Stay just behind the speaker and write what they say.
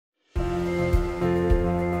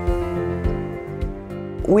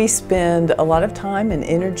We spend a lot of time and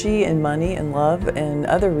energy and money and love and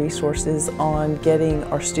other resources on getting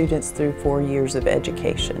our students through 4 years of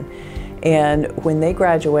education. And when they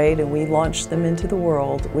graduate and we launch them into the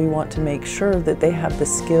world, we want to make sure that they have the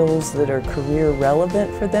skills that are career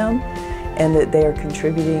relevant for them and that they are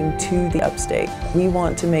contributing to the Upstate. We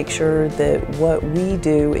want to make sure that what we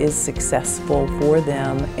do is successful for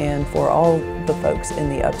them and for all the folks in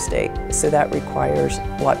the Upstate. So that requires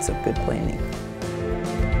lots of good planning.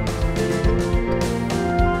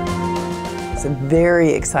 It's a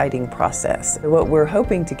very exciting process. What we're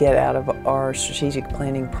hoping to get out of our strategic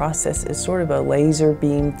planning process is sort of a laser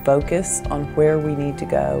beam focus on where we need to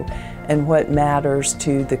go and what matters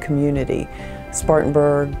to the community,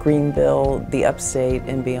 Spartanburg, Greenville, the Upstate,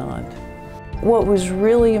 and beyond. What was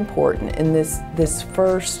really important in this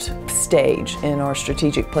first stage in our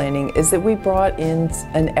strategic planning is that we brought in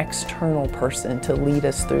an external person to lead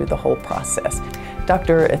us through the whole process.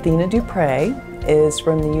 Dr. Athena Dupre is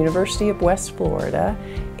from the University of West Florida,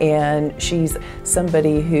 and she's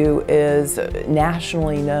somebody who is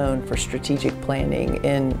nationally known for strategic planning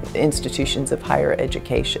in institutions of higher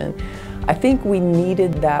education. I think we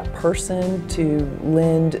needed that person to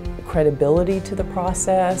lend credibility to the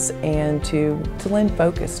process and to lend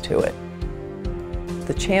focus to it.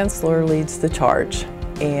 The Chancellor leads the charge,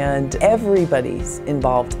 and everybody's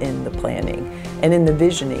involved in the planning and in the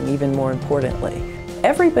visioning, even more importantly.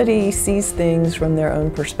 Everybody sees things from their own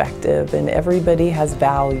perspective, and everybody has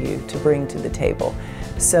value to bring to the table.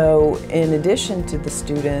 So in addition to the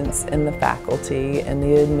students and the faculty and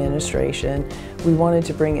the administration, we wanted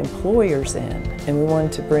to bring employers in, and we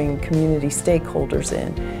wanted to bring community stakeholders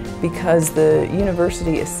in, because the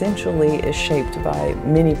university essentially is shaped by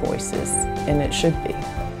many voices, and it should be.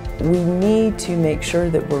 We need to make sure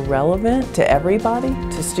that we're relevant to everybody,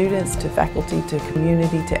 to students, to faculty, to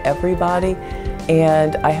community, to everybody.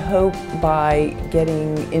 And I hope by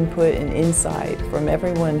getting input and insight from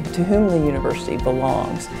everyone to whom the university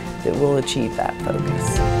belongs that we'll achieve that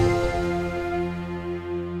focus.